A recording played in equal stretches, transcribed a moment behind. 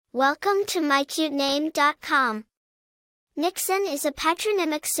Welcome to mycutename.com. Nixon is a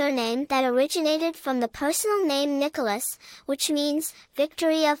patronymic surname that originated from the personal name Nicholas, which means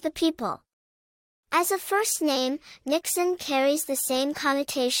victory of the people. As a first name, Nixon carries the same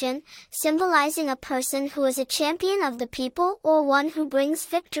connotation, symbolizing a person who is a champion of the people or one who brings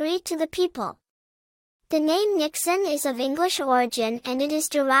victory to the people. The name Nixon is of English origin and it is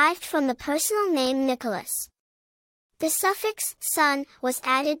derived from the personal name Nicholas. The suffix son was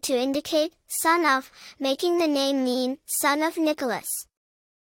added to indicate son of, making the name mean son of Nicholas.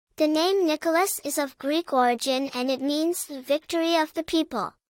 The name Nicholas is of Greek origin and it means victory of the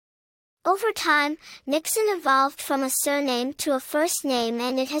people. Over time, Nixon evolved from a surname to a first name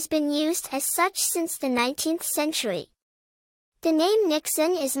and it has been used as such since the 19th century. The name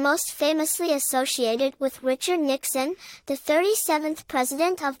Nixon is most famously associated with Richard Nixon, the 37th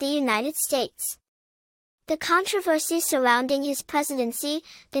President of the United States. The controversy surrounding his presidency,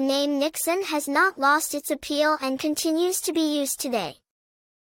 the name Nixon has not lost its appeal and continues to be used today.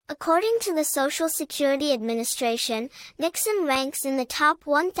 According to the Social Security Administration, Nixon ranks in the top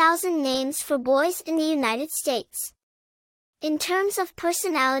 1,000 names for boys in the United States. In terms of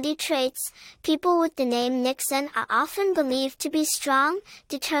personality traits, people with the name Nixon are often believed to be strong,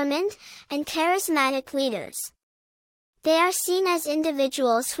 determined, and charismatic leaders. They are seen as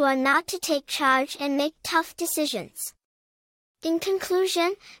individuals who are not to take charge and make tough decisions. In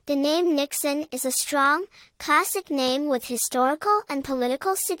conclusion, the name Nixon is a strong, classic name with historical and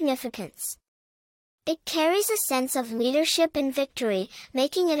political significance. It carries a sense of leadership and victory,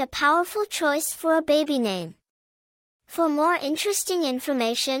 making it a powerful choice for a baby name. For more interesting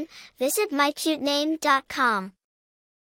information, visit mycutename.com.